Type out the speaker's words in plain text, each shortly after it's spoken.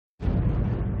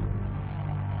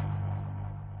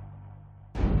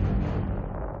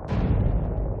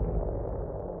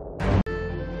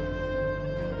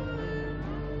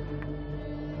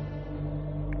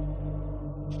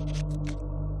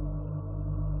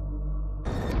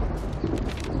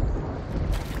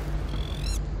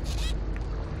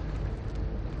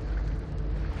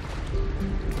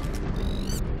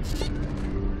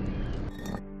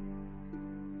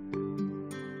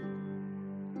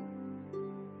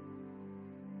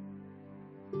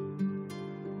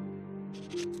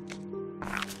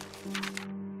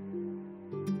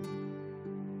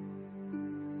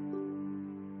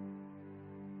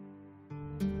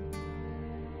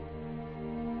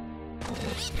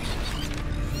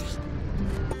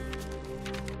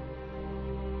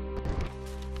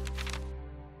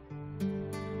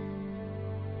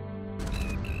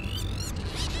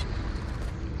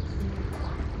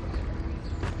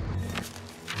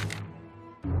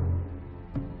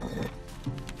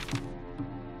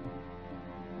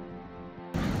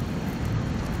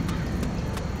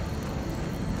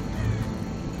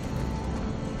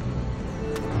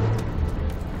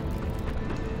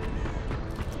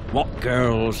What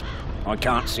girls? I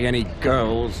can't see any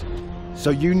girls. So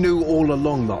you knew all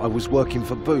along that I was working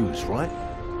for booze, right?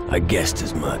 I guessed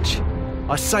as much.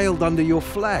 I sailed under your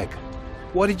flag.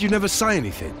 Why did you never say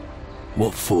anything?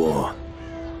 What for?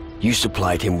 You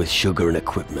supplied him with sugar and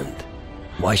equipment.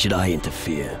 Why should I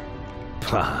interfere?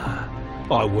 Pah,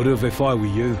 I would have if I were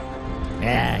you.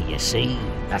 Yeah, you see,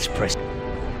 that's pres...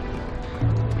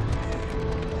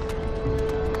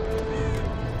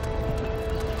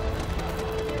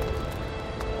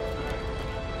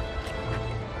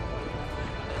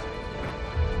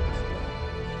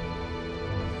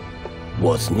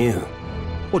 What's new?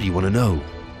 What do you want to know?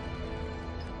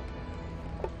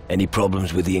 Any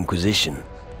problems with the Inquisition?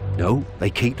 No,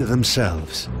 they keep to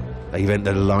themselves. They've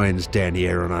entered the lion's den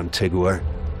here on Antigua.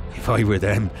 If I were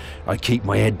them, I'd keep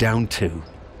my head down too.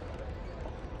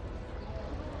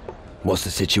 What's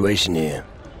the situation here?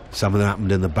 Something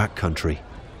happened in the back country.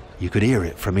 You could hear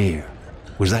it from here.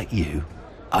 Was that you?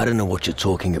 I don't know what you're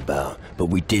talking about, but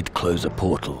we did close a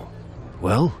portal.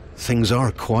 Well, things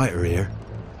are quieter here.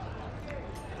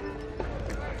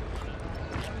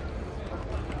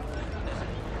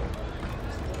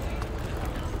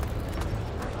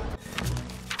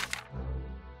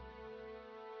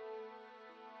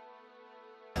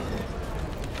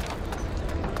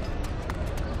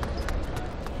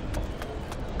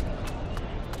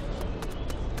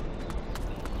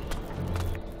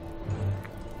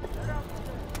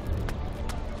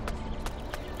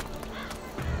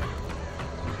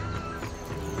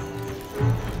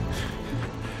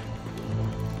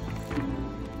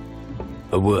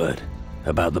 A word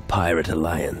about the Pirate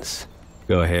Alliance.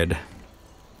 Go ahead.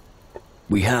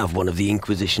 We have one of the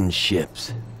Inquisition's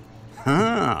ships.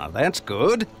 Ah, that's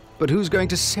good. But who's going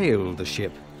to sail the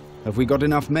ship? Have we got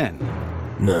enough men?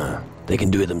 No, they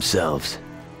can do it themselves.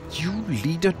 You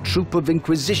lead a troop of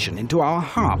Inquisition into our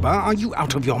harbor? Are you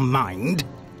out of your mind?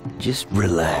 Just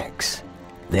relax.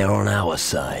 They're on our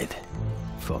side.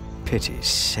 For pity's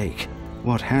sake.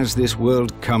 What has this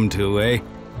world come to, eh?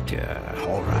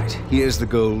 All right, here's the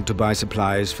gold to buy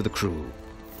supplies for the crew.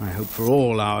 I hope for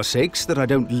all our sakes that I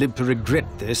don't live to regret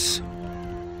this.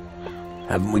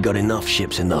 Haven't we got enough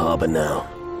ships in the harbor now?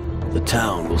 The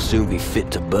town will soon be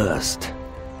fit to burst.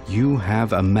 You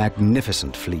have a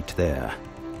magnificent fleet there.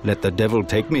 Let the devil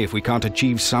take me if we can't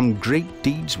achieve some great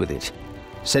deeds with it.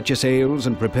 Set your sails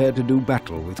and prepare to do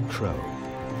battle with Kроу.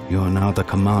 You are now the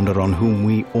commander on whom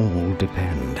we all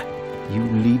depend. You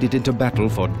lead it into battle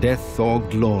for death or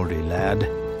glory, lad.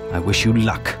 I wish you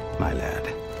luck, my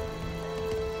lad.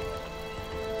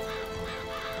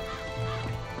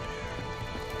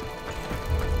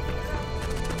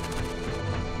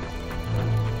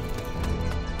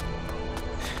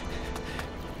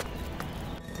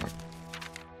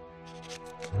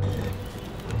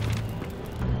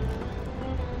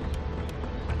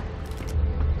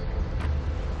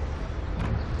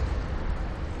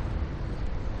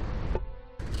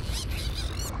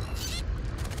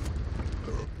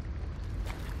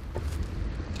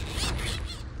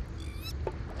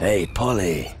 Hey,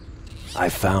 Polly. I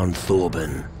found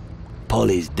Thorben.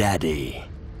 Polly's daddy.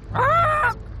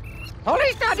 Ah!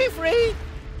 Polly's daddy free!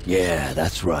 Yeah,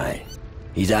 that's right.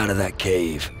 He's out of that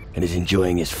cave and is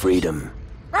enjoying his freedom.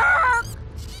 Ah!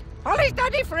 Polly's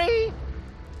daddy free!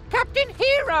 Captain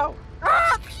Hero!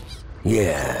 Ah!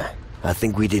 Yeah, I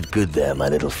think we did good there, my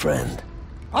little friend.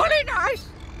 Polly nice!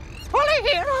 Polly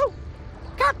Hero!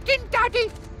 Captain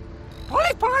Daddy!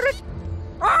 Polly Pirate!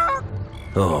 Ah!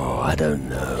 Oh, I don't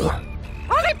know.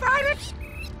 Polly Pirate!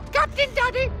 Captain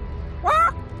Daddy!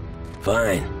 Ah!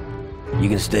 Fine. You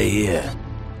can stay here,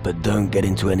 but don't get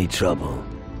into any trouble,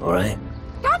 alright?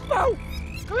 Dumbo!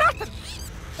 Glutton!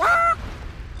 Ah!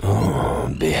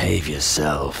 Oh, behave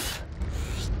yourself.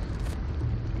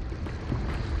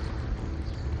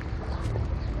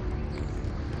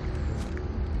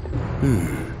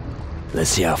 Let's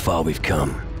see how far we've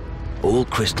come. All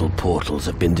crystal portals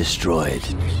have been destroyed.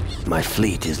 My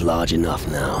fleet is large enough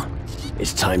now.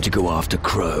 It's time to go after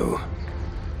Kроу.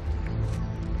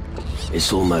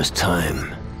 It's almost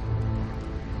time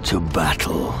to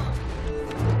battle.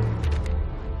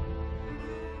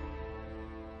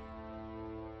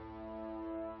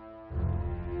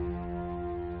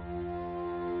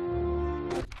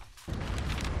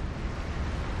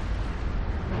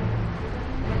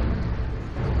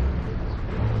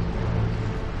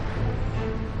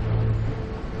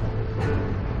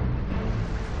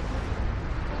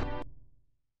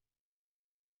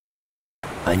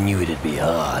 I knew it'd be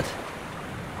hard.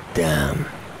 Damn,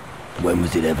 when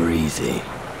was it ever easy?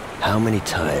 How many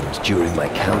times during my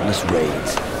countless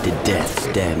raids did death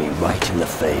stare me right in the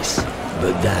face?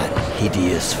 But that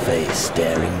hideous face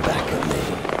staring back at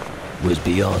me was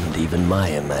beyond even my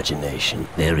imagination.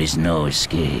 There is no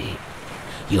escape.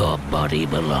 Your body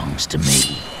belongs to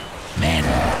me. Men,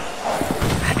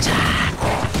 attack!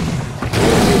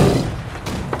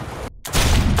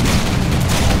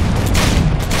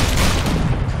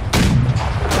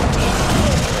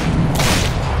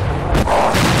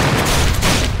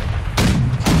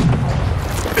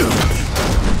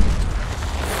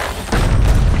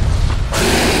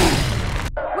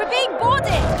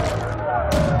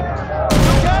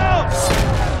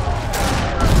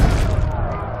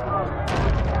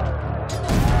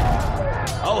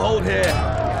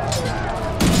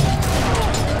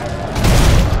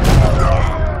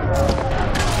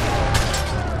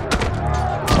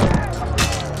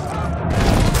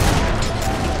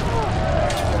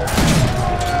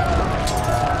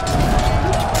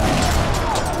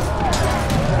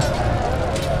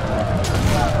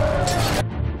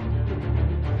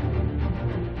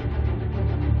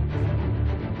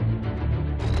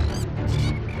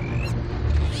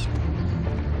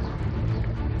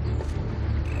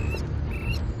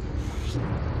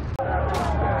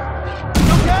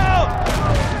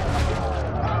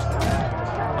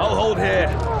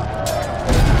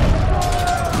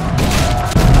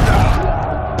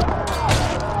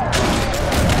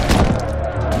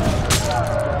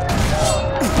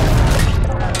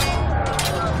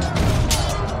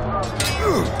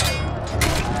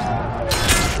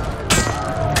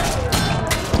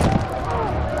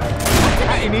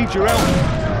 Your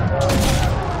own.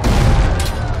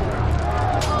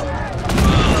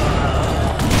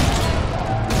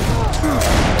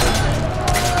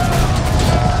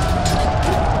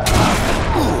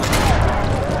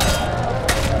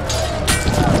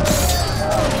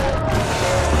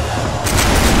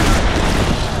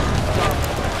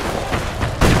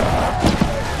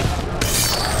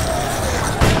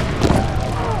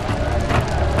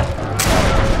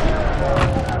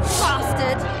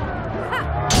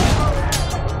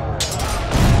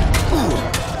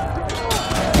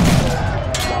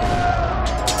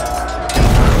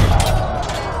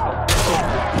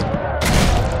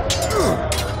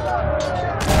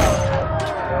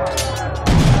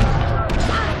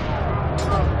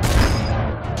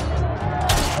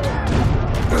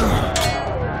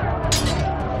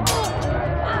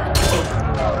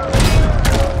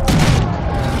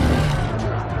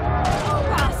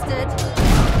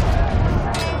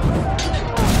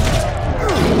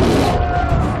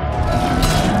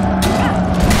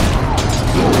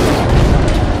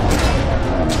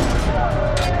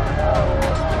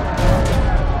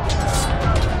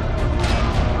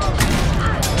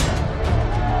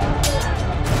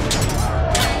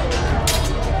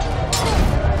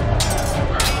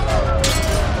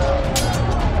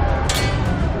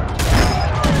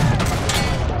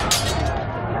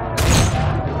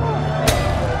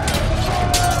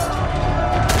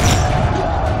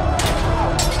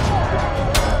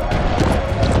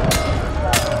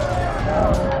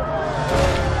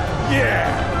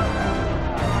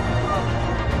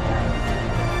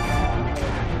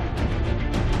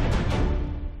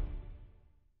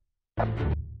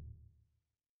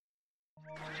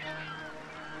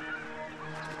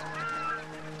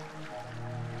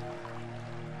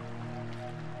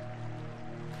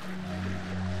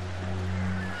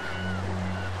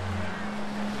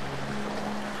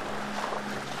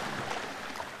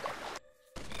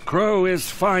 Kроу is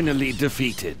finally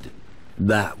defeated.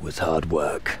 That was hard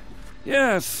work.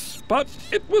 Yes, but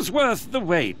it was worth the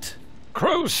wait.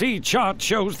 Krow's sea chart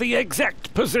shows the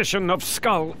exact position of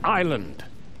Skull Island.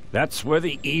 That's where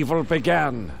the evil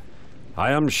began.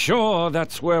 I am sure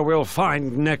that's where we'll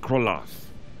find Necroloth.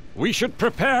 We should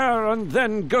prepare and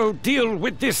then go deal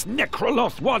with this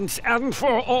Necroloth once and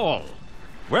for all.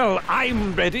 Well,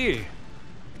 I'm ready.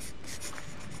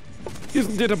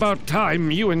 Isn't it about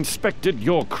time you inspected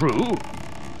your crew?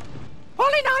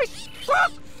 Holly nice.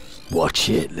 Walk. Watch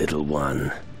it, little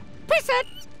one. Pissed.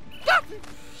 Gotten.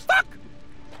 Fuck.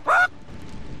 Walk.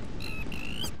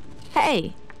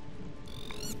 Hey,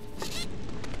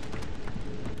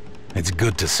 It's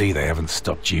good to see they haven't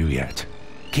stopped you yet.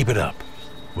 Keep it up.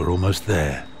 We're almost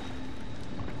there.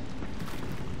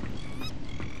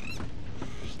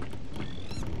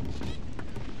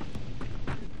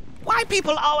 Why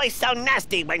people always so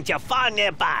nasty when you're far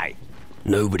nearby?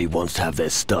 Nobody wants to have their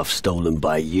stuff stolen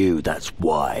by you, that's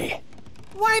why.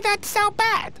 Why that's so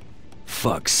bad?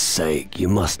 Fuck's sake, you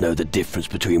must know the difference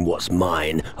between what's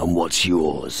mine and what's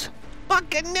yours.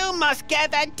 But Gnu must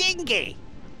get a dinghy.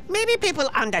 Maybe people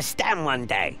understand one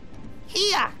day.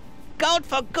 Here, gold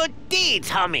for good deeds,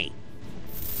 homie.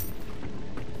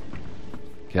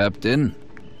 Captain?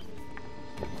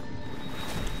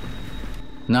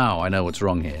 Now I know what's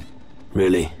wrong here.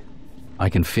 Really? I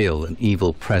can feel an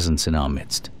evil presence in our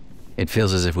midst. It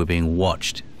feels as if we're being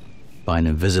watched by an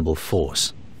invisible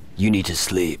force. You need to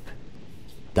sleep.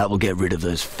 That will get rid of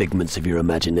those figments of your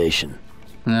imagination.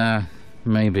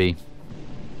 Maybe.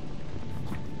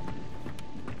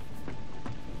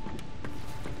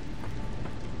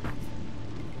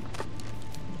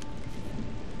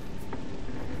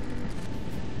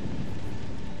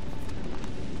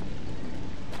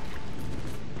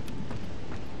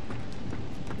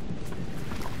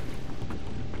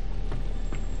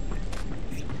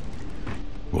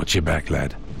 Watch your back,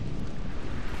 lad.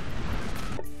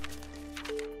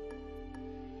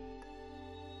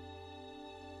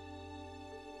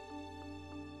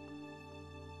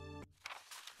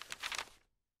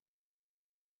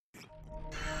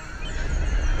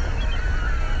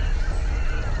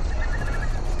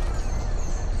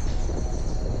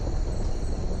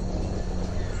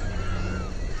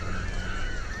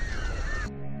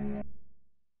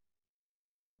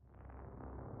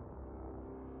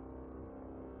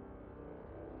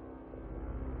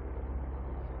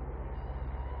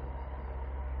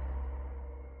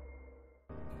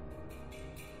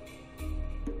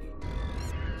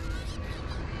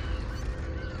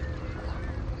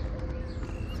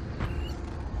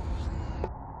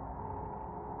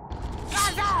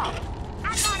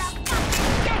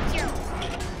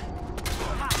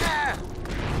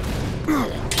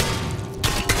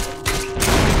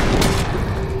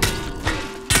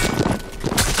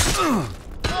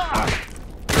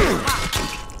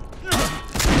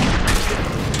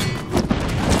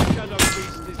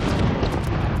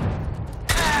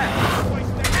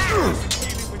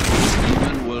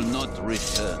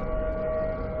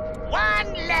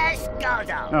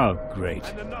 Oh, great.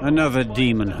 Another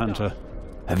demon hunter.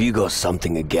 Have you got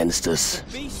something against us?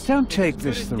 Don't take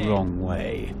this the wrong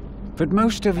way, but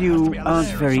most of you aren't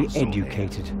very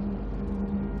educated.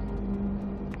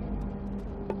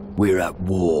 We're at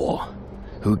war.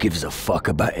 Who gives a fuck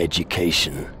about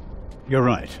education? You're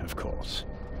right, of course.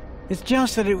 It's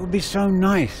just that it would be so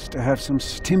nice to have some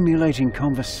stimulating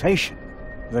conversation.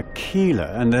 The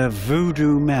Keeler and their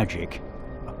voodoo magic.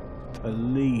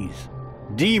 Please.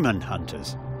 Demon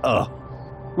hunters. Oh.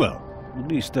 Well, at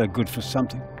least they're good for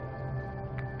something.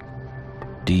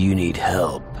 Do you need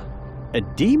help? A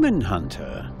demon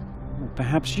hunter?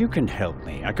 Perhaps you can help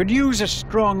me. I could use a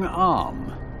strong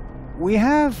arm. We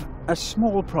have a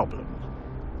small problem.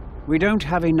 We don't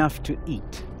have enough to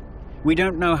eat. We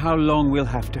don't know how long we'll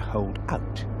have to hold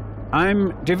out.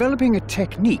 I'm developing a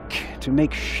technique to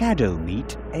make shadow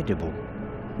meat edible.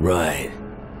 Right.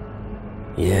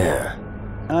 Yeah.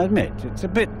 I admit, it's a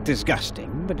bit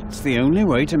disgusting, but it's the only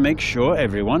way to make sure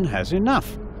everyone has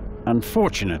enough.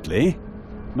 Unfortunately,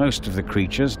 most of the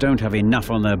creatures don't have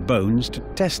enough on their bones to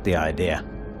test the idea.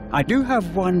 I do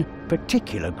have one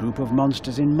particular group of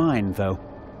monsters in mind, though.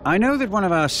 I know that one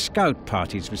of our scout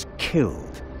parties was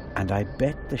killed, and I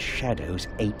bet the shadows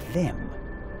ate them.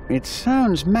 It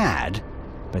sounds mad,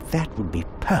 but that would be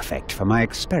perfect for my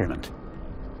experiment.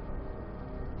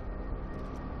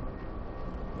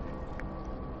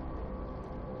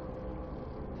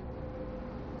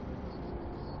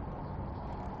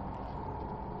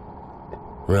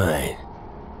 Right.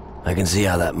 I can see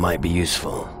how that might be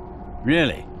useful.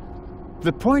 Really?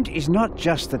 The point is not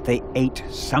just that they ate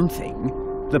something.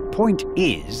 The point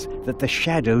is that the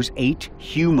shadows ate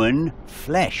human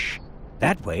flesh.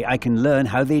 That way I can learn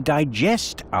how they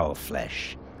digest our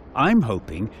flesh. I'm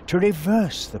hoping to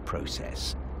reverse the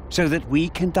process so that we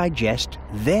can digest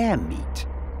their meat.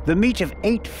 The meat of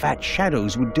 8 fat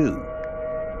shadows would do.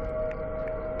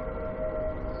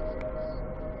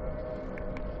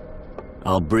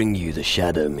 I'll bring you the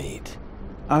shadow meat.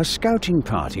 Our scouting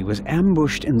party was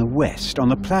ambushed in the west on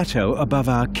the plateau above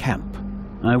our camp.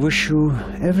 I wish you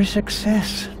every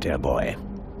success, dear boy.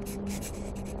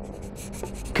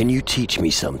 Can you teach me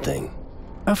something?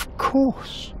 Of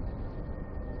course.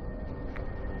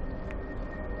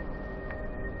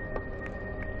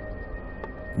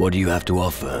 What do you have to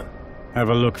offer? Have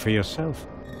a look for yourself.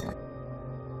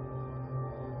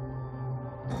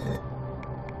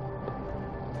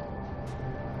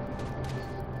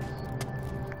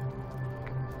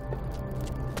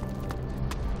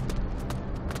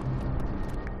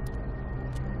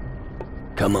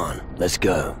 Come on, let's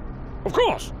go. Of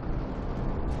course.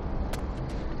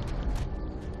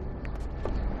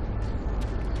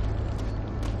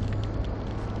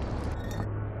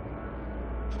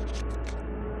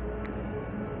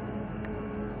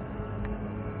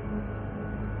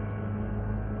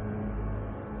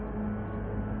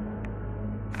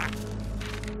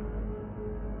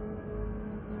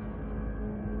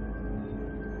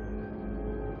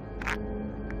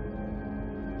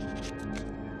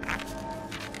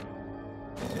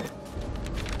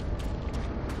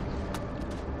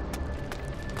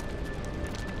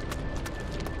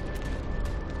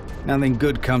 Nothing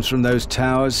good comes from those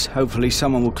towers. Hopefully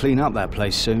someone will clean up that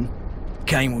place soon.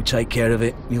 Kane will take care of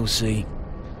it, you'll see.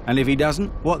 And if he doesn't,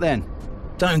 what then?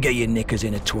 Don't get your knickers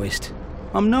in a twist.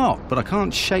 I'm not, but I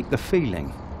can't shake the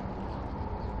feeling.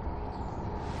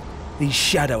 These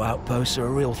shadow outposts are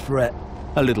a real threat.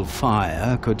 A little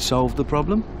fire could solve the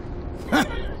problem.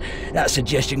 That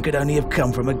suggestion could only have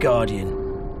come from a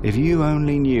guardian. If you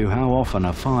only knew how often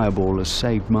a fireball has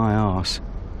saved my arse.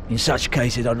 In such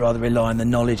cases, I'd rather rely on the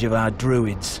knowledge of our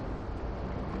druids.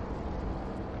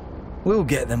 We'll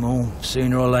get them all,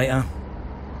 sooner or later.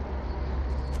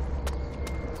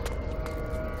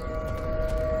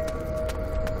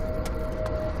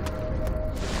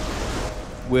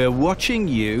 We're watching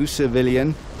you,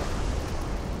 civilian.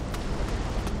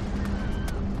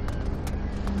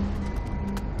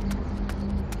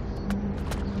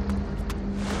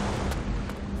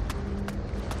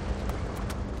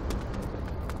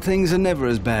 Things are never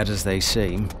as bad as they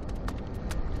seem.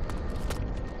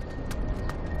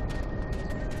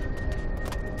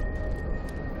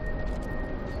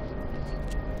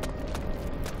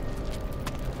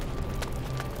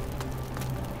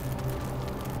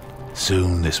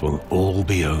 Soon this will all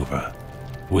be over.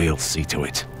 We'll see to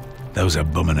it. Those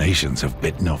abominations have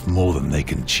bitten off more than they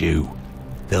can chew.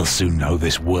 They'll soon know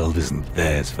this world isn't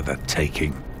theirs for the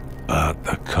taking, but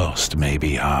the cost may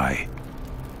be high.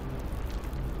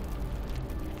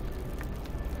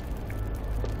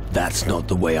 That's not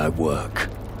the way I work.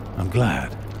 I'm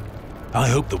glad. I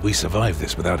hope that we survive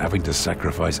this without having to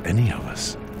sacrifice any of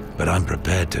us. But I'm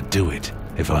prepared to do it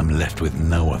if I'm left with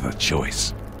no other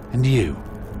choice. And you?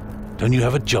 Don't you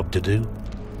have a job to do?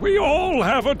 We all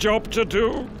have a job to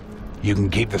do. You can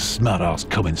keep the smart-ass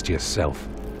comments to yourself.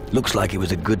 Looks like it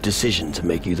was a good decision to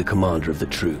make you the commander of the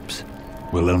troops.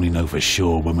 We'll only know for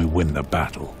sure when we win the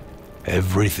battle.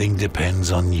 Everything depends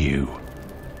on you.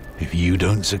 If you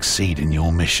don't succeed in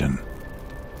your mission,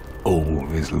 all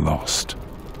is lost.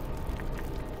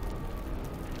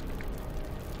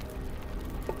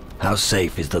 How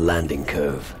safe is the landing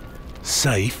cove?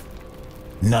 Safe?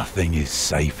 Nothing is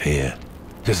safe here.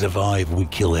 To survive, we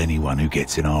kill anyone who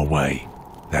gets in our way.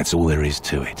 That's all there is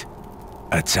to it.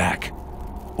 Attack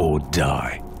or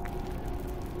die.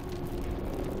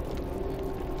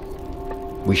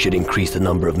 We should increase the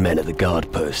number of men at the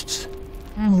guard posts.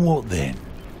 And what then?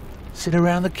 Sit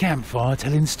around the campfire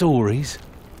telling stories?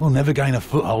 We'll never gain a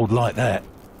foothold like that.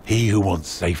 He who wants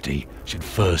safety should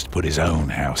first put his own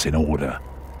house in order.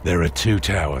 There are 2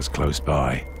 towers close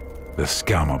by. The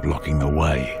scum are blocking the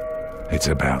way. It's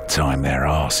about time their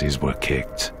asses were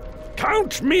kicked.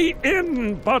 Count me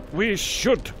in, but we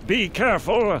should be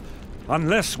careful,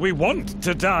 unless we want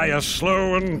to die a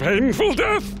slow and painful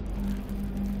death.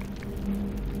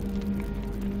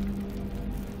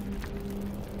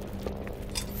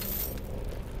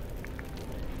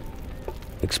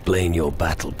 Explain your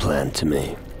battle plan to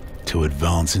me. To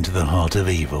advance into the heart of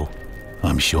evil?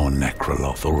 I'm sure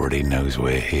Necroloth already knows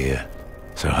we're here.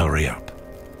 So hurry up.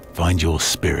 Find your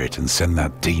spirit and send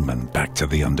that demon back to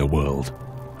the underworld.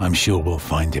 I'm sure we'll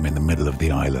find him in the middle of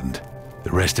the island.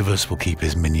 The rest of us will keep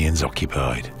his minions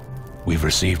occupied. We've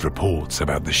received reports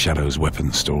about the Shadow's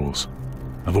weapon stores.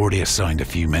 I've already assigned a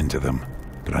few men to them,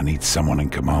 but I need someone in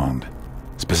command.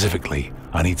 Specifically,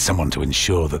 I need someone to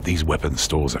ensure that these weapon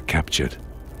stores are captured.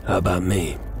 How about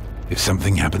me? If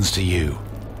something happens to you,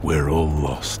 we're all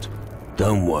lost.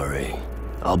 Don't worry.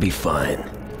 I'll be fine.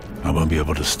 I won't be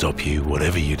able to stop you,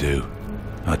 whatever you do.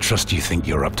 I trust you think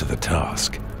you're up to the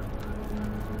task.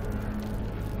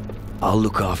 I'll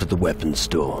look after the weapons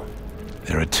store.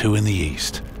 There are 2 in the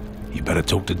east. You better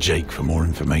talk to Jake for more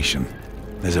information.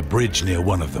 There's a bridge near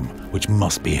one of them, which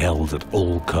must be held at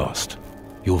all cost.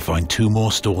 You'll find 2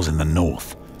 more stores in the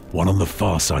north, one on the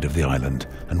far side of the island,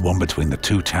 and one between the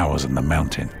 2 towers and the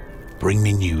mountain. Bring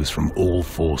me news from all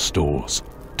 4 stores.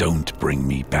 Don't bring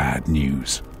me bad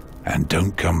news. And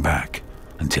don't come back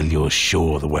until you're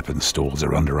sure the weapons stores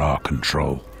are under our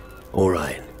control. All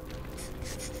right.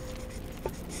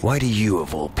 Why do you,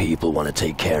 of all people, want to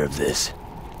take care of this?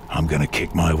 I'm gonna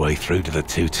kick my way through to the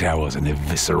 2 towers and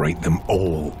eviscerate them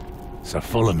all. So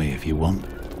follow me if you want.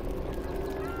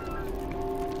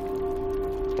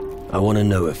 I want to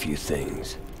know a few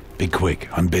things. Be quick,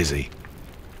 I'm busy.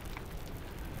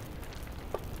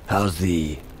 How's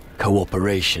the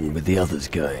cooperation with the others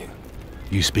going?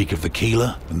 You speak of the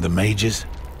Keeler and the mages?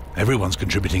 Everyone's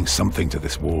contributing something to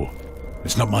this war.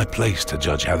 It's not my place to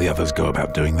judge how the others go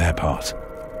about doing their part.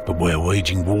 But where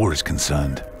waging war is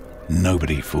concerned,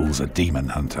 nobody fools a demon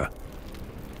hunter.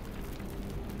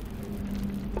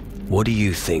 What do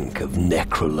you think of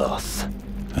Necroloth?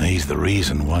 He's the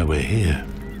reason why we're here.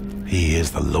 He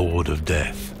is the Lord of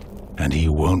Death, and he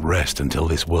won't rest until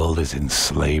this world is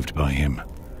enslaved by him.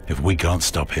 If we can't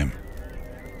stop him,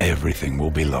 everything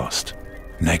will be lost.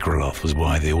 Necroloth was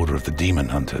why the Order of the Demon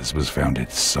Hunters was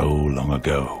founded so long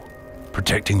ago.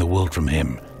 Protecting the world from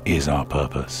him is our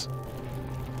purpose.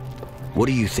 What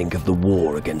do you think of the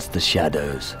war against the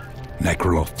Shadows?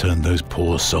 Necroloth turned those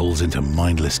poor souls into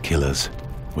mindless killers.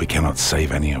 We cannot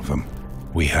save any of them.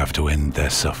 We have to end their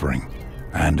suffering.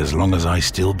 And as long as I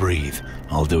still breathe,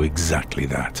 I'll do exactly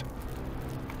that.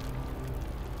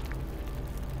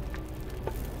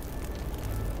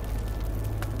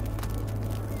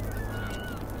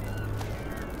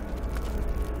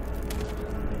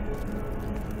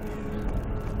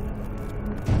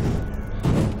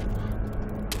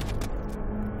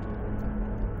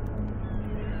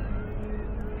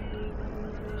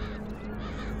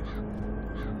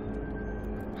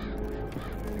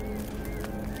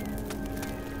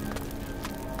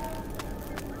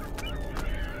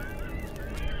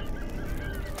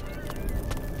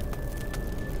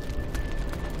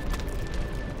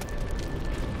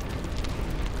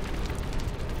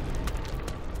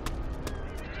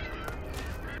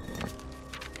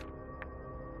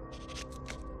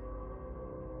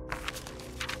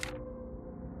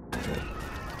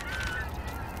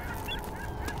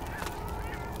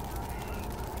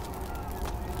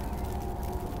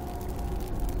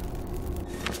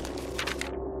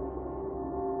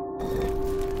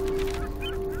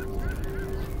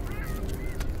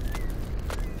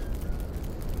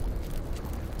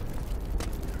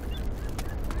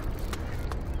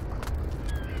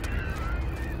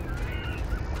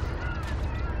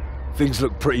 Things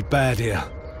look pretty bad here.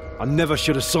 I never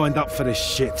should have signed up for this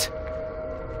shit.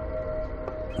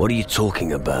 What are you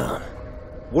talking about?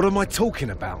 What am I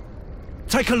talking about?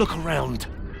 Take a look around.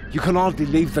 You can hardly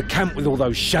leave the camp with all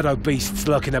those shadow beasts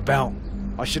lurking about.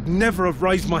 I should never have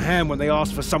raised my hand when they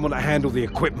asked for someone to handle the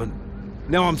equipment.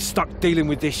 Now I'm stuck dealing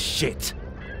with this shit.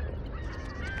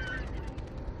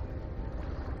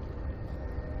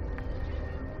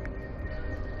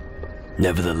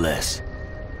 Nevertheless,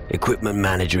 equipment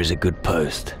manager is a good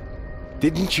post.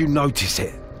 Didn't you notice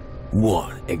it?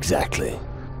 What, exactly?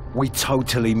 We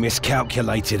totally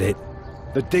miscalculated it.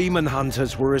 The demon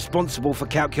hunters were responsible for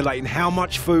calculating how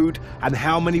much food and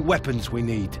how many weapons we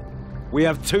need. We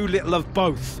have too little of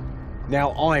both.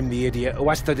 Now I'm the idiot who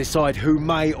has to decide who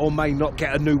may or may not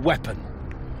get a new weapon.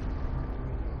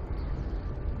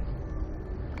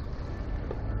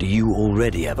 Do you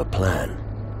already have a plan?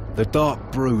 The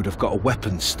Dark Brood have got a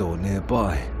weapons store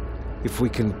nearby. If we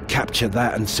can capture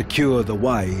that and secure the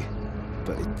way,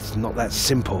 but it's not that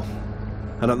simple.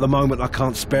 And at the moment I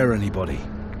can't spare anybody.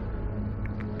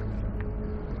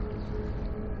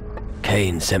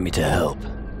 Kane sent me to help.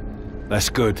 That's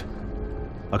good.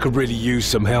 I could really use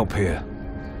some help here.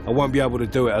 I won't be able to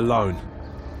do it alone.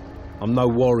 I'm no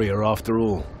warrior after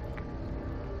all.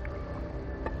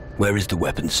 Where is the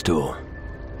weapons store?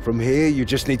 From here you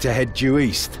just need to head due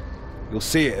east. You'll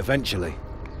see it eventually.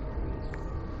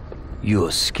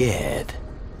 You're scared?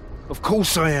 Of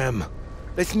course I am.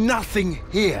 There's nothing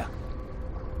here.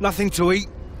 Nothing to eat,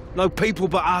 no people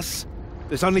but us.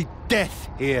 There's only death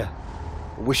here.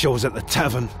 I wish I was at the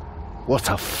tavern.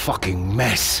 What a fucking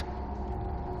mess.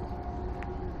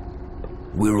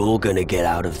 We're all gonna get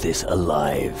out of this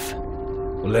alive.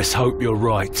 Well, let's hope you're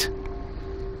right.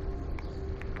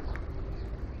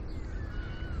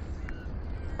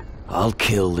 I'll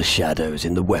kill the shadows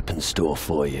in the weapons store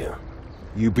for you.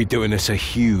 You'd be doing us a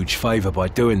huge favor by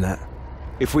doing that.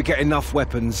 If we get enough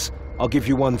weapons, I'll give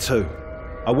you one too.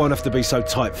 I won't have to be so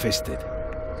tight-fisted.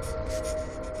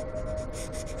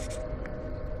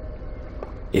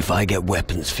 If I get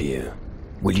weapons for you,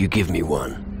 will you give me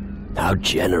one? How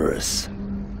generous.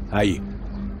 Hey,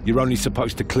 you're only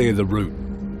supposed to clear the route.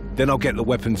 Then I'll get the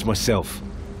weapons myself.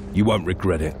 You won't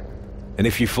regret it. And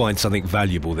if you find something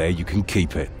valuable there, you can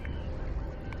keep it.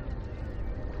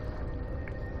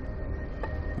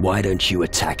 Why don't you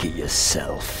attack it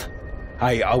yourself?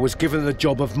 Hey, I was given the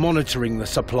job of monitoring the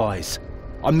supplies.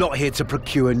 I'm not here to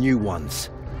procure new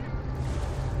ones.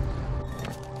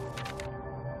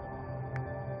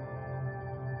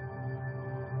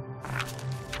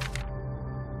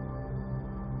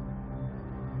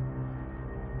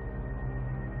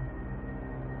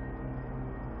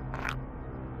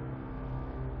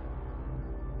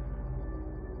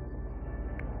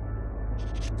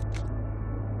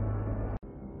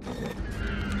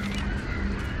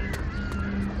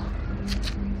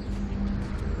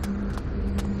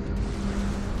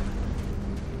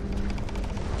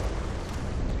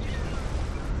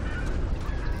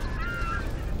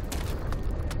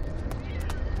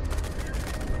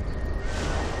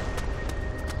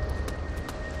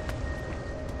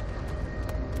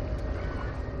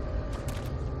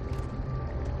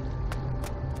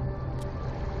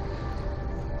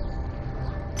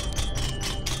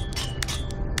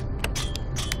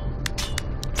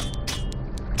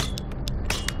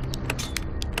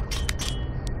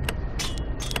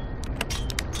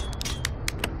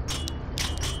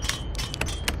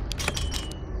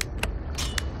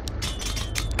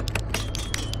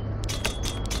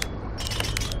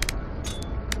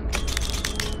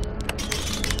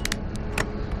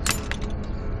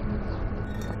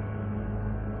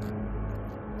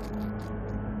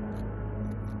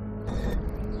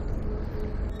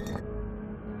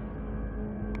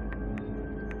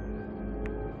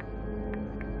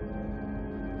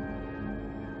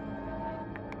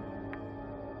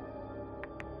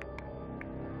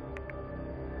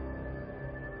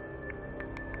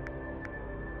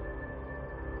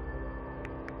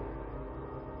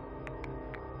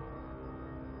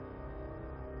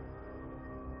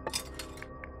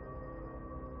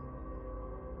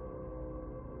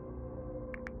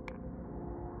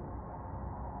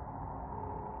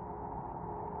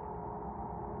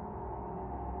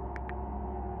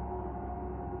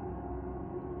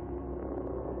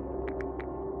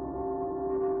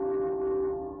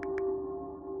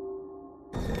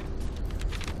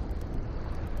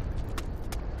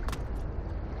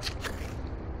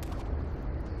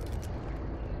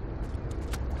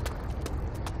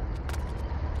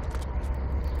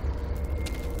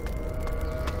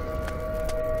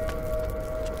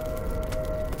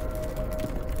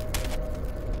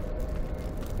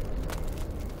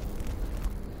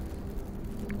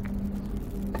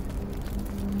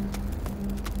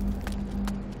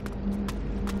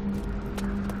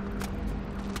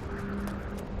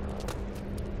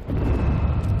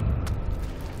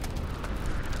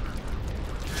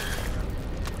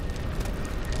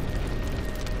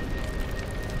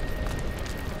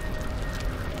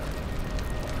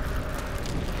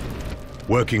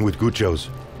 Working with Guchos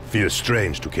feels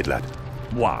strange to Kidlat.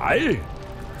 Why?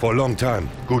 For a long time,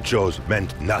 Guchos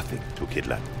meant nothing to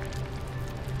Kidlat.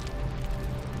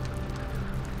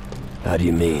 How do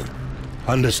you mean?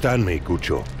 Understand me,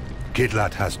 Gucho.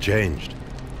 Kidlat has changed.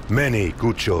 Many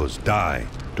Guchos die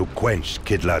to quench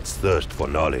Kidlat's thirst for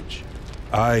knowledge.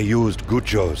 I used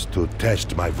Guchos to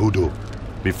test my voodoo.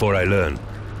 Before I learned,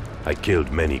 I killed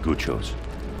many Guchos.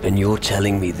 And you're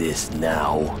telling me this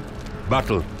now?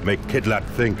 Battle make Kidlat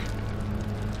think.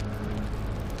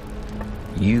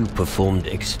 You performed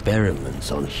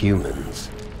experiments on humans.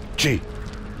 Gee,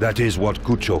 that is what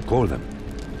Gucho call them.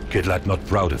 Kidlat not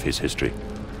proud of his history.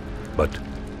 But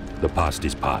the past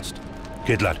is past.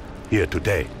 Kidlat here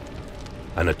today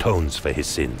and atones for his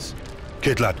sins.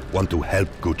 Kidlat want to help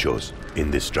Guchos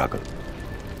in this struggle.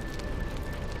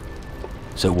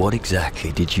 So what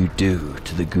exactly did you do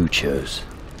to the Guchos?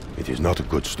 It is not a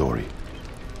good story.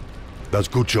 Does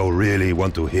Gucho really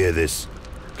want to hear this?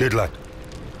 Kidlat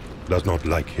does not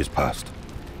like his past.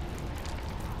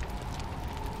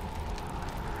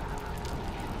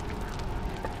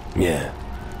 Yeah.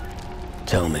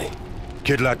 Tell me.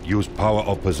 Kidlat used power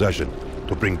of possession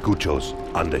to bring Guchos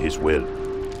under his will.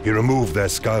 He removed their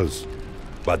skulls,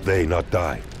 but they not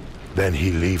die. Then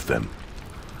he leave them.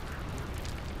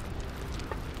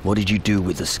 What did you do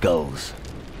with the skulls?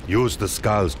 Use the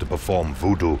skulls to perform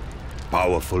voodoo.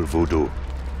 Powerful voodoo.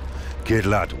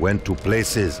 Kidlat went to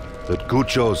places that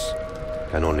Guchos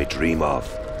can only dream of.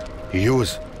 He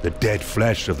used the dead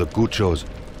flesh of the Guchos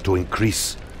to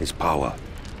increase his power.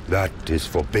 That is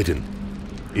forbidden,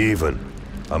 even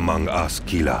among us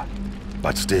Kila.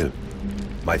 But still,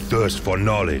 my thirst for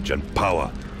knowledge and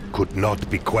power could not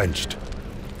be quenched.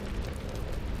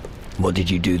 What did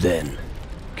you do then?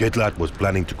 Kitlat was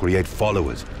planning to create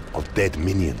followers of dead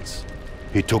minions.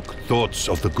 He took thoughts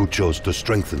of the Guchos to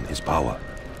strengthen his power.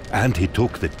 And he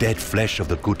took the dead flesh of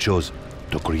the Guchos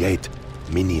to create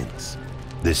minions.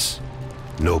 This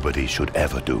nobody should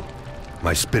ever do.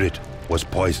 My spirit was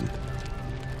poisoned.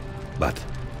 But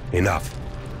enough.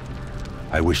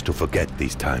 I wish to forget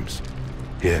these times.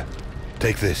 Here,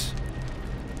 take this.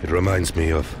 It reminds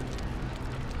me of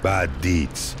bad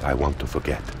deeds I want to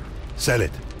forget. Sell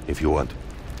it if you want.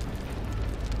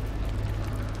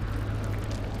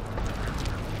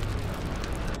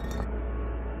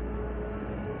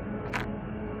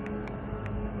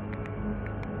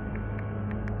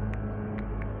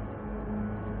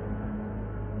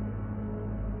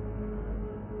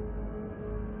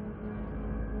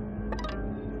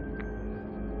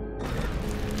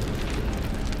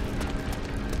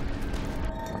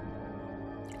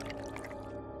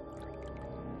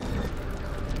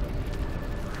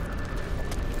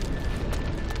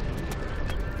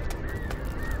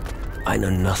 I know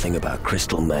nothing about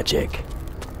crystal magic.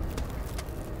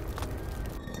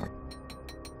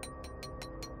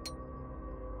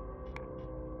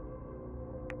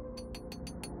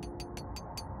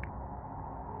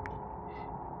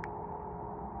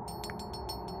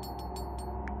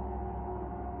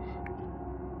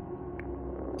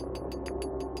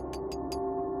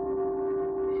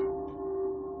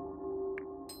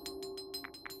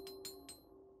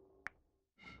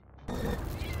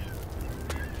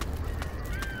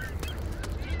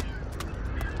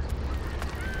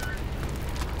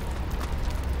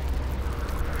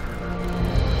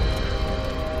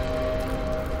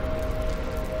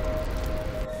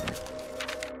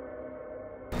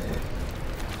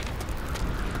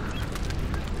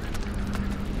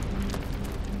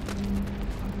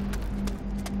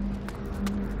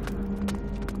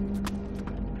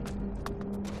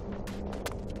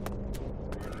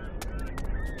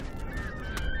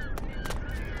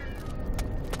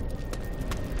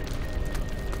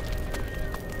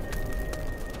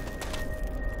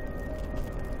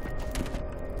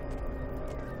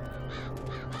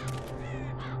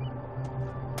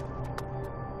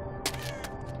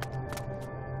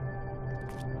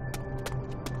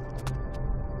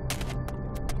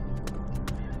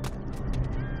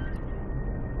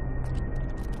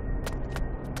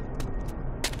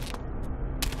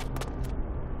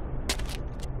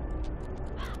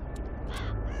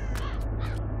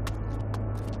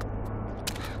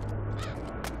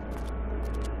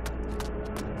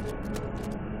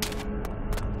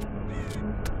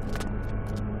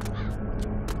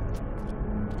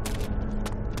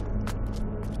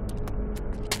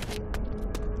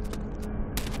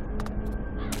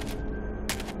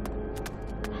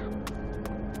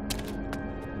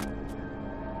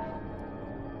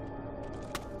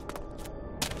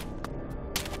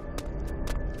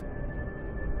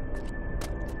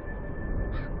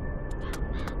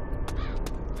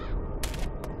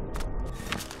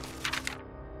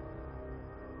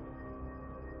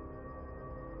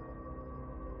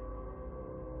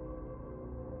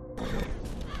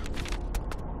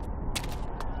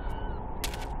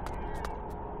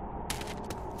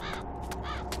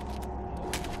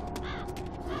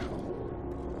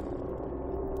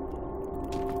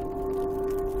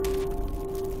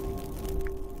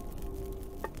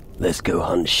 Let's go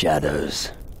hunt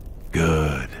shadows.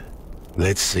 Good.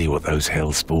 Let's see what those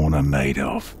hellspawn are made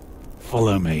of.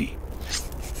 Follow me.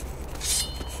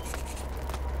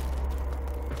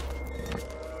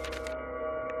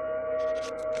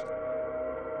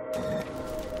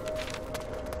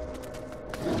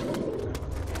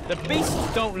 The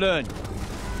beasts don't learn.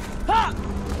 Ha!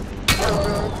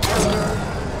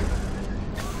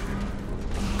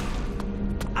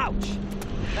 Ouch!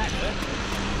 That hurt.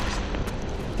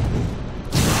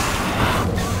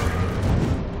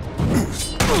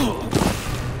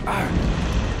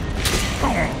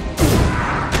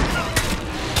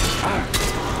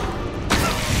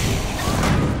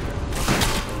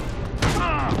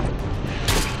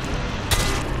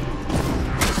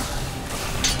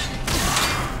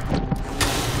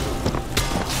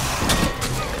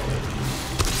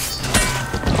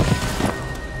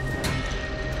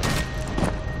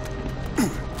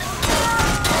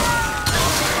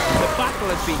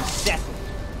 Been settled.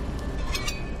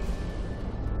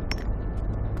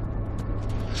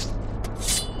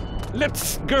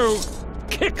 Let's go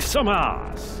kick some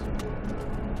ass.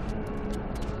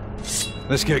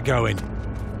 Let's get going.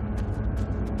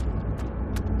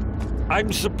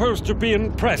 I'm supposed to be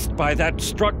impressed by that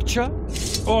structure?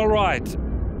 All right,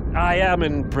 I am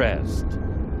impressed.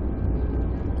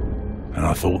 And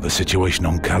I thought the situation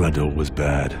on Calador was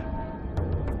bad.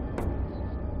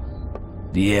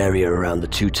 The area around the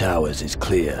two towers is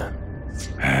clear.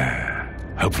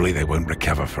 Hopefully they won't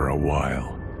recover for a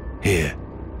while. Here,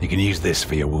 you can use this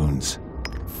for your wounds.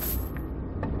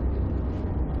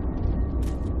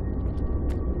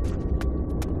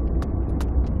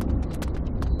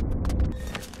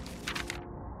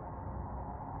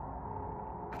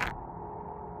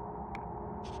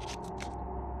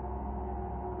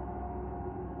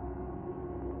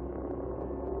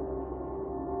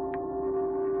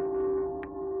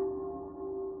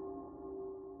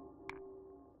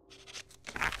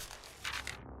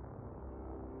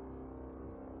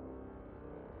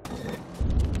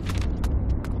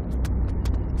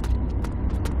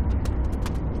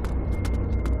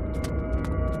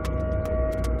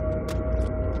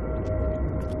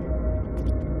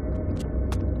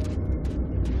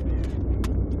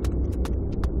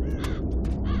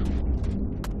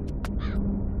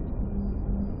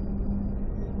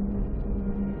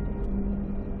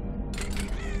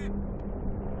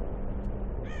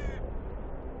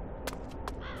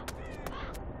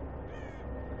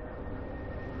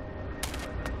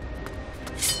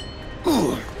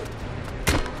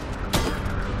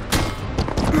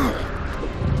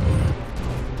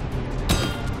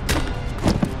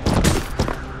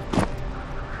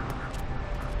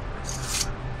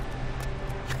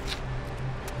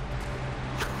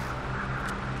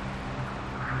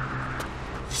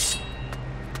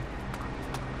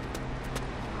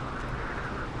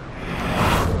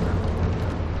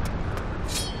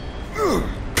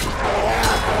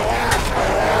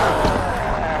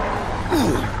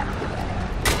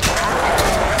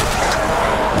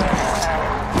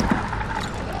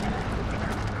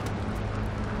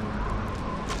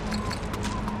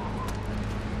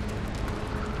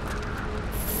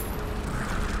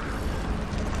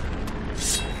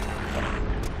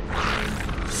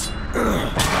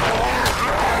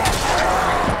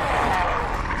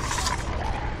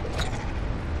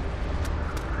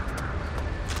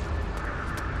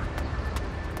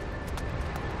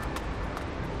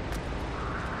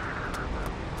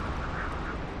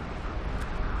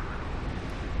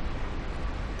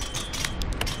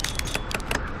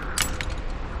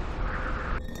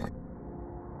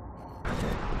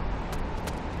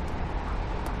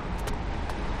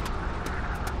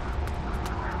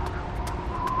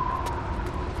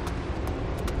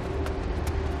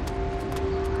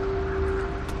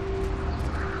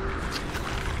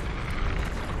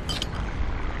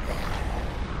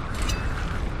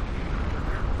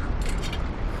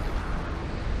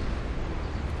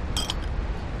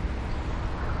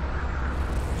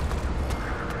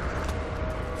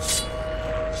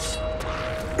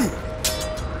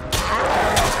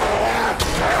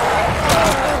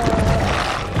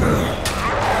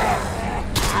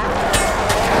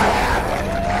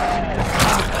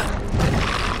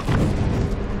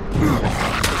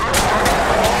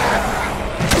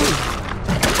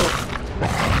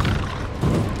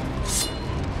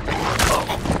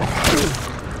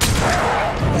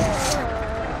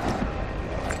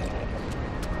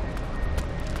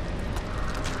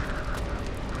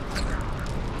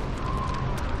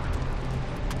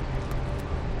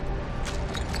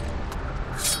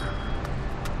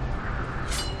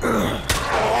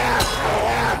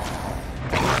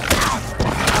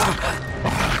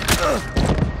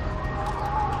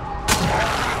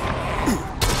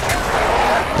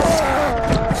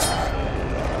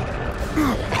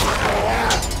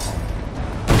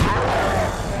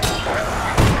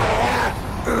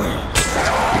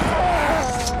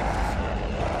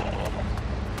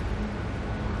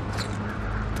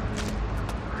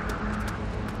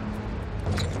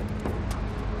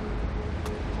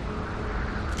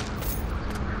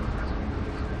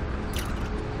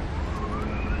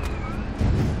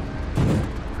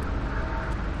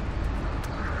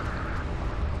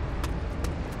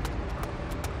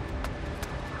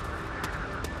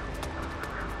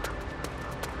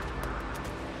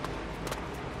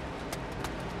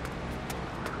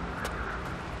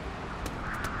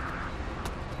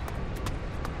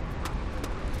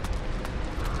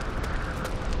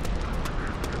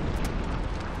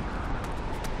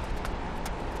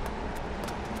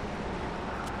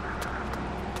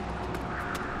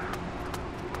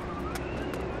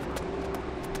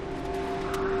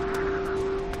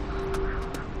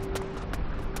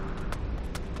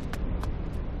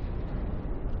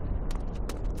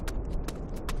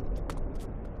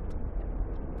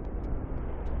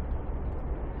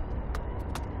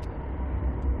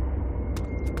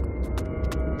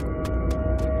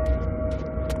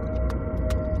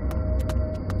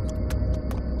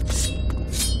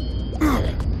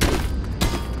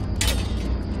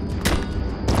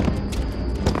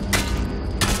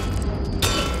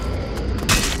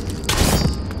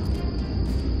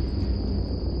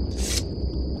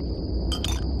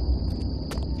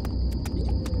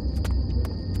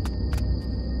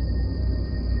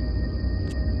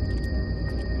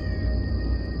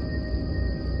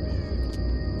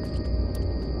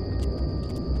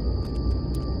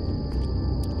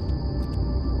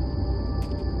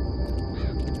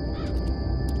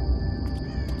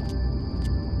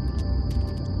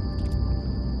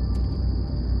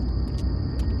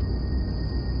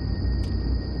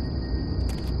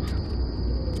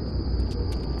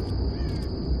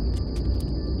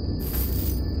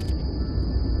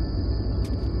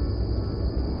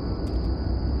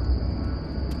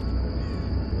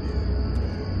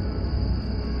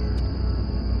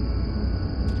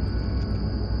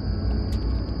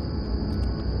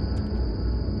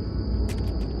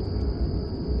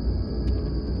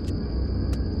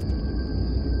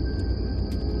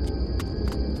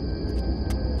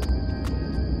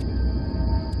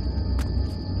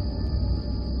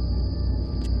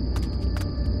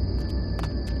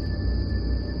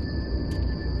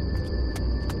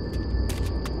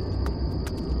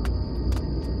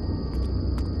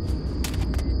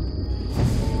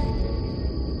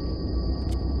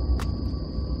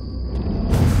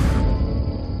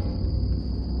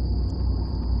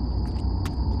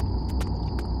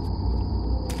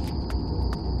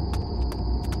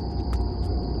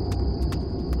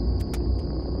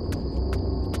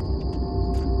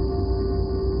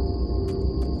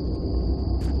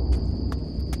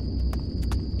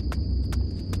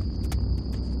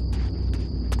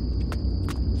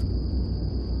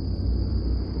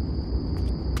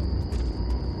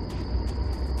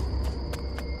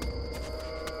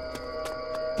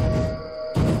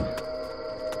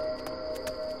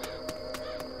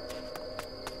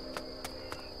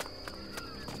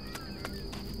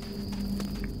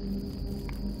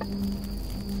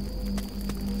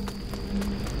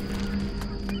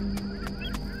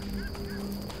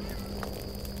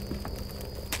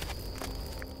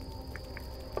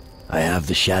 have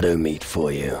the shadow meat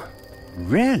for you.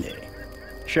 Really?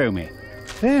 Show me.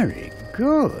 Very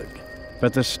good.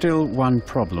 But there's still one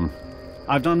problem.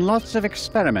 I've done lots of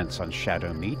experiments on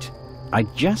shadow meat. I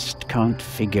just can't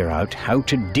figure out how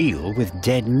to deal with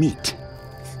dead meat.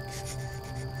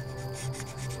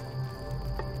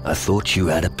 I thought you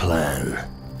had a plan.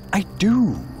 I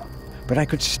do, but I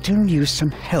could still use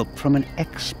some help from an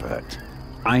expert.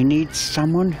 I need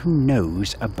someone who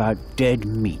knows about dead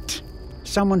meat.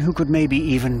 Someone who could maybe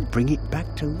even bring it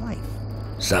back to life.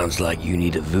 Sounds like you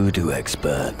need a voodoo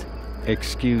expert.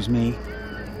 Excuse me?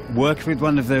 Work with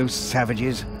one of those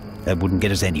savages? That wouldn't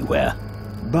get us anywhere.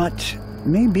 But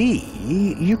maybe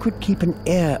you could keep an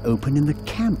ear open in the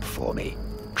camp for me.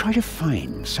 Try to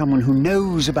find someone who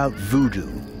knows about voodoo.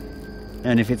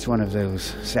 And if it's one of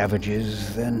those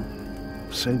savages, then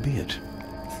so be it.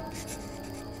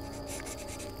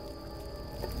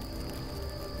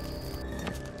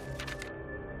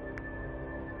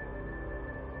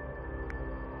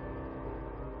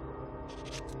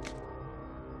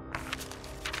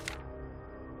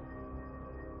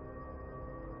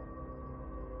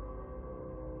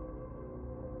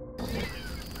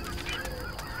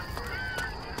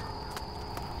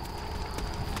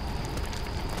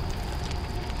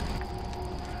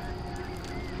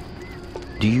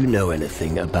 Do you know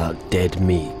anything about dead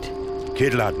meat?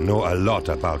 Kidlat know a lot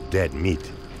about dead meat.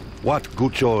 What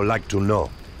Gucho like to know?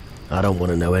 I don't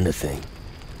want to know anything,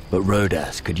 but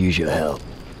Rodas could use your help.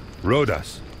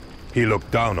 Rodas? He looked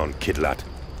down on Kidlat.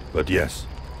 But yes,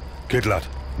 Kidlat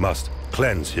must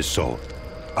cleanse his soul.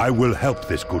 I will help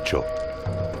this Gucho.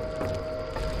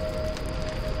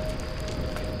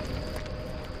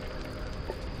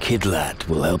 Kidlat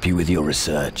will help you with your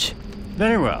research.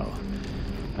 Very well.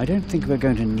 I don't think we're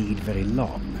going to need very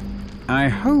long. I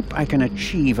hope I can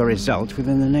achieve a result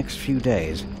within the next few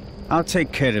days. I'll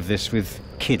take care of this with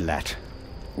Kidlat.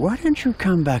 Why don't you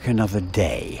come back another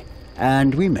day,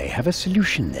 and we may have a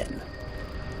solution then.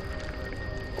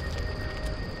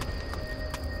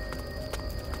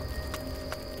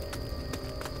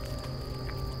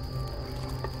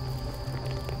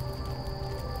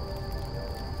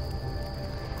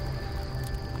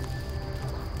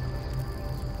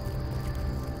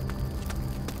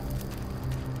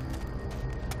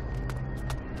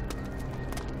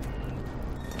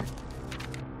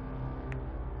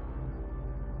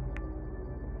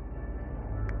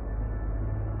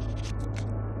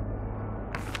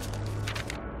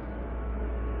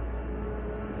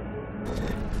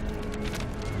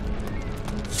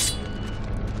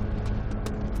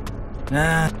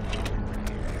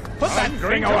 Put that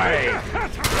thing away!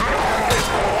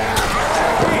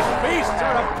 These beasts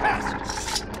are a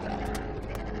pest!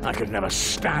 I could never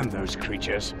stand those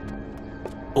creatures.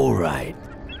 All right.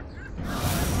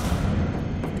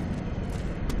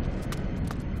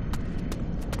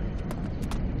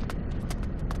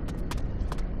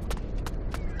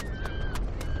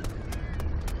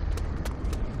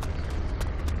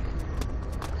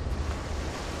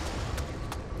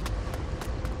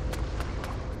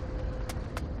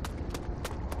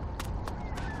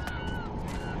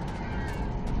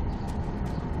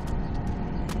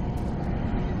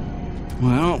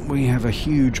 Well, we have a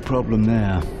huge problem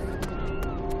there.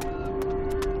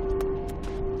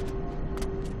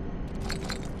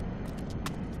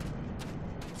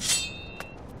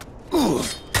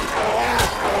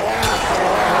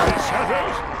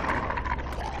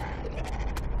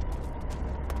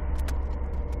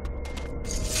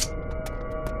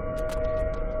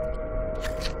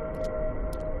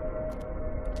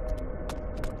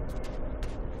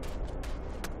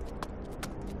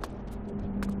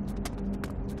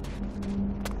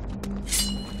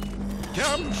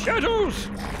 Damn shadows!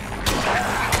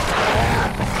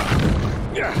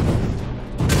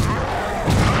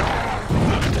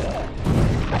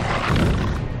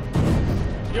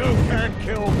 You can't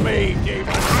kill me,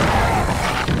 demon!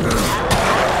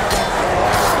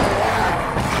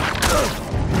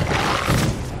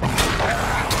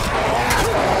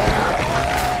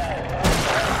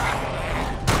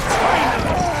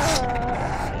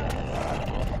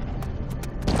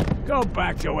 Go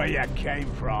back to where you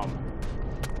came from.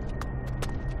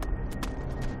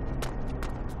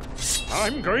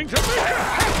 I'm going to make a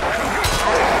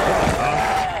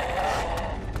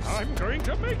I'm going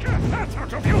to make a hat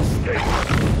out of your skin.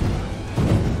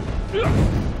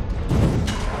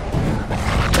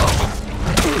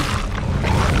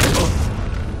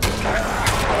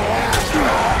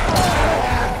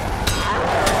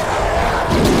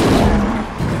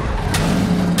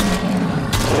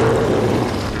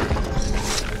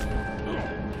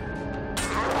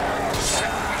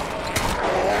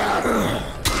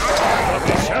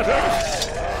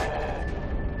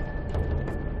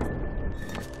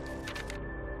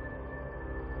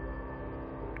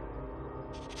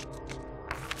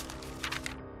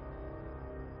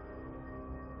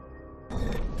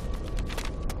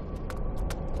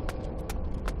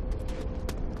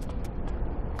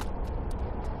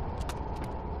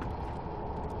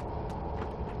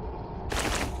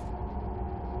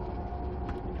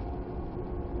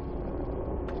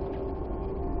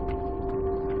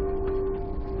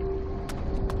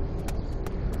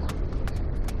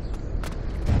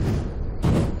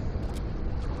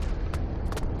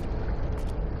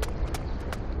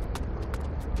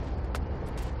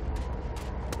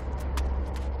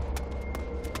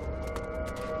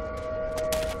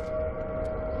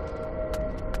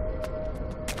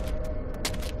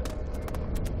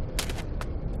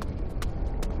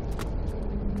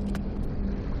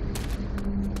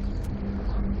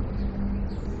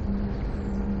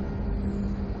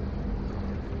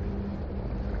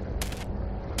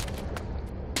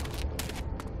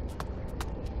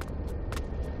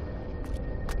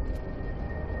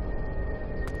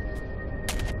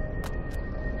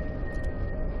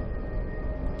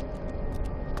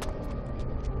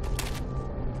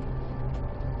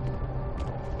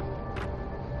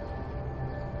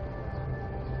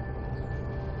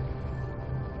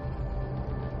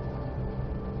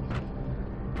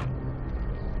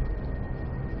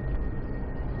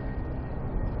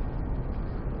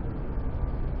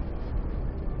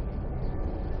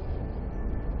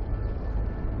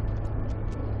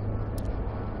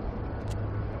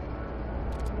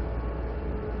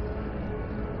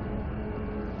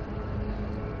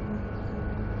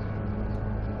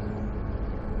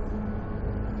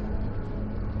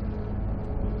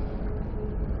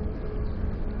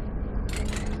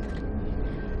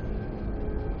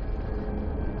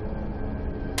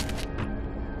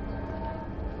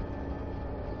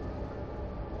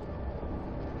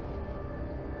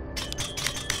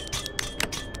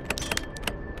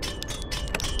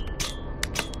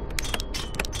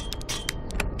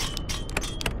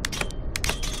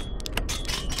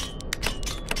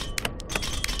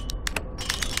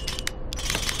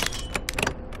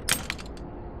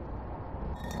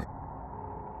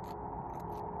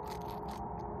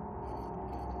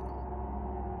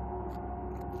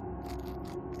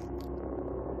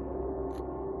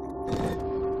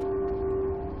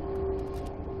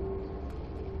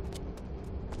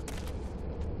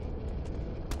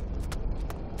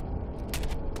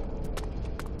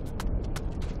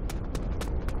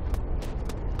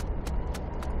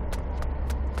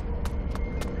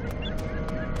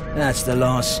 That's the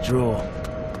last straw.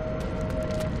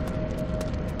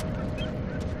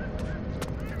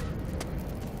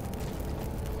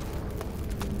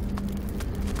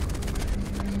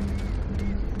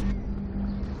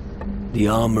 The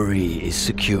armory is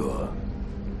secure.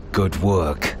 Good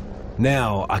work.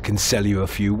 Now I can sell you a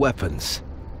few weapons.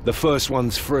 The first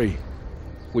one's free.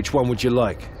 Which one would you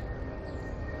like?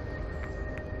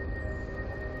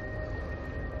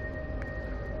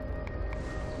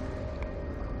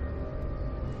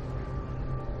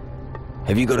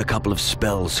 Have you got a couple of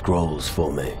spell scrolls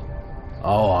for me?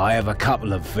 Oh, I have a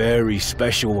couple of very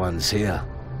special ones here.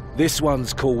 This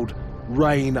one's called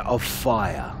Rain of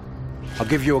Fire. I'll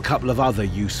give you a couple of other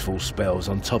useful spells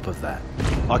on top of that.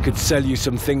 I could sell you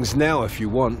some things now if you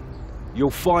want.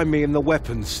 You'll find me in the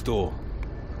weapons store.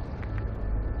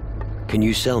 Can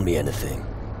you sell me anything?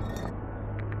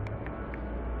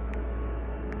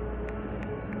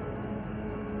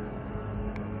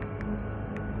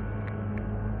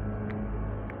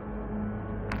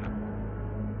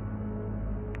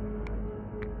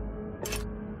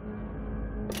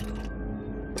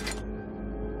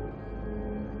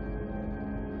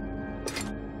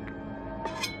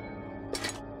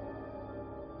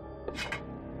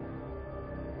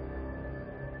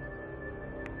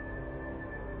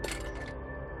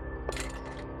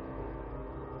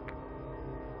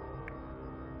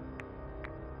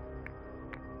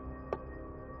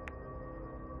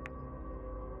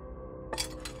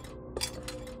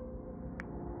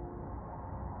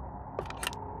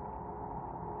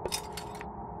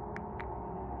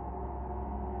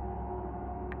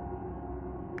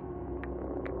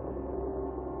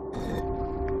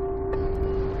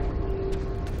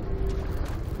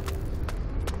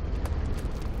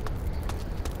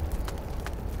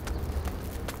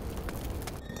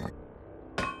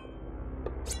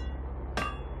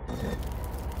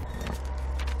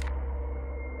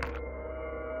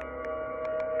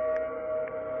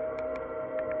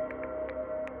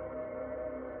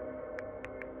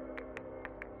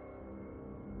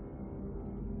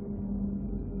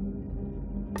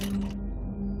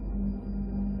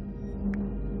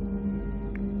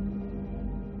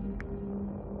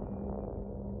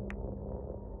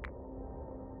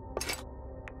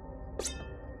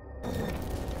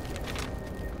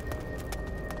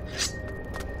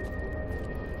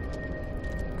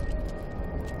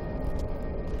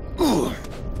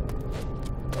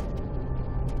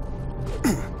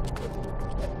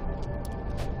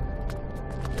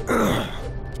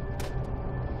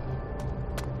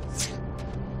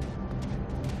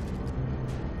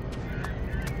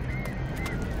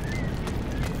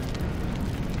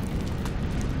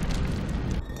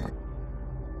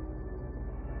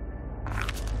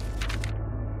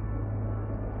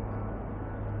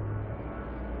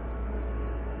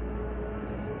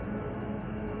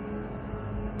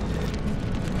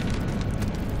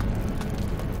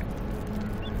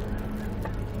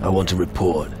 I want to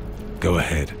report. Go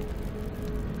ahead.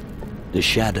 The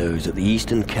shadows at the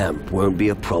eastern camp won't be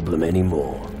a problem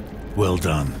anymore. Well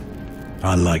done.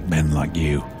 I like men like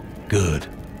you. Good.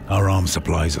 Our arms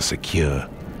supplies are secure.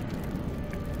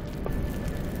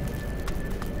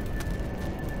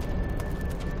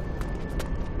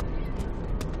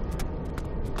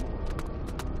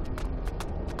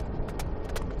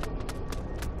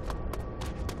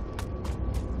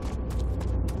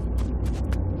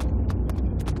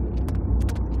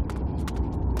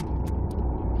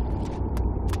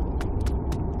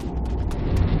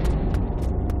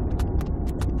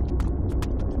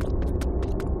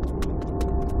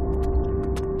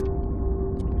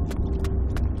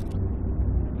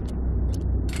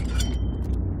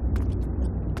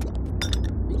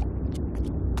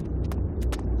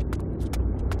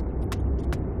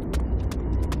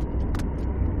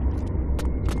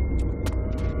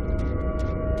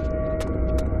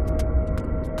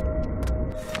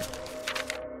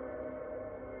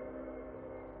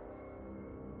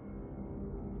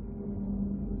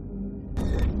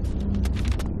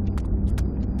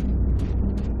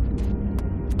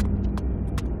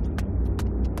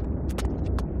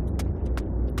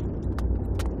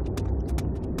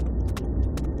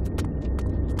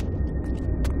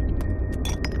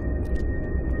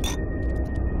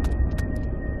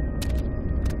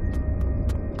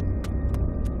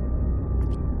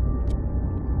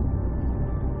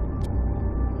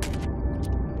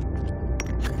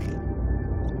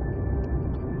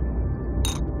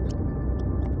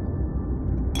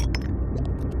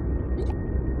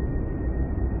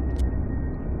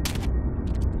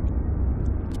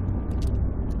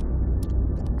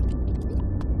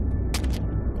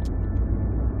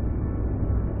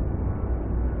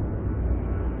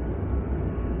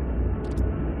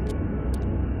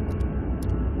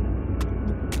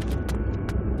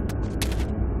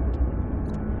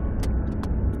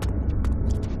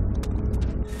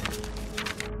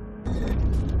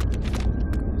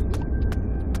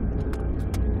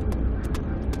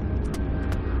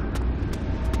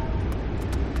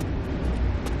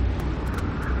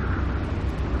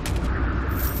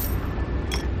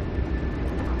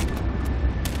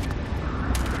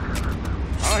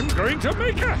 going to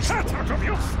make a hat out of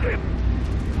your skin!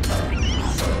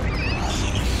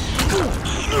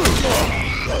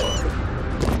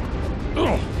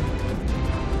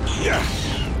 Yeah.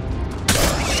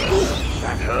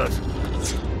 That hurt.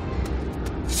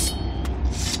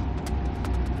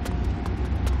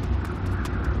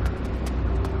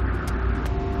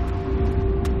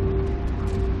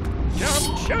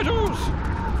 Down shadows!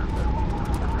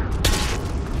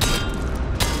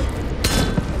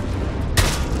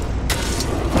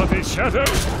 Bloody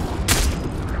shadows!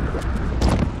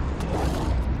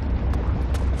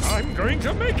 I'm going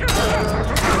to make a hat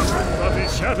out of this! Bloody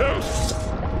shadows!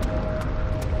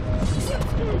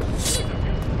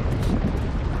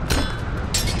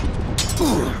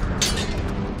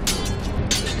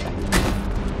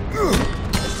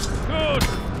 Good!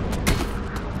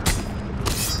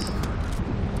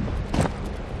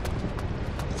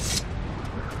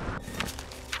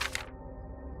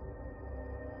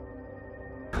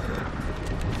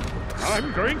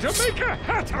 I'm going to make a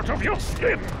hat out of your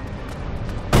skin!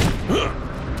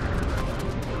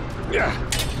 Yeah.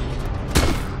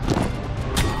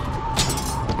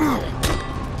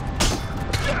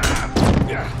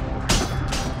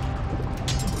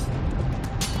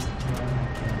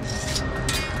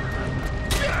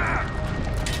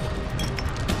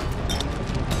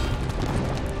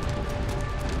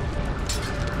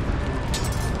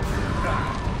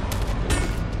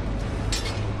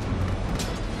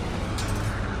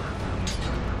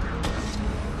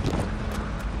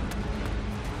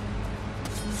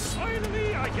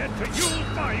 Finally, I get to use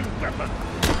my weapon.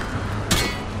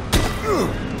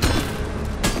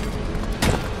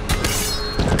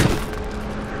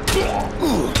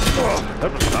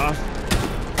 That was fast.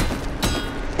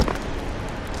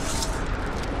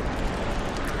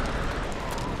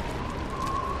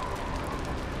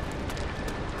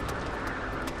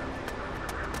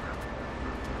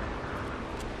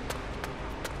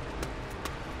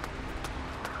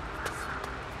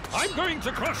 I'm going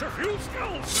to crush a few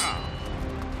skulls now.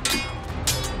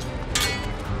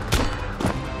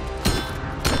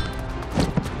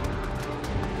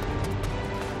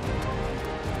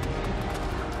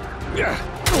 Yeah.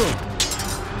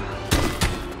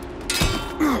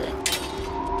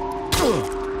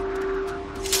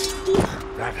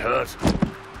 That hurt.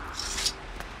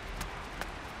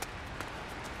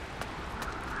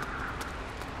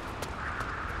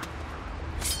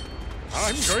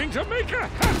 I'm going to make a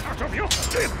hat out of your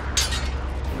skin!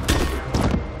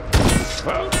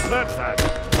 Well, that's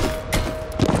that.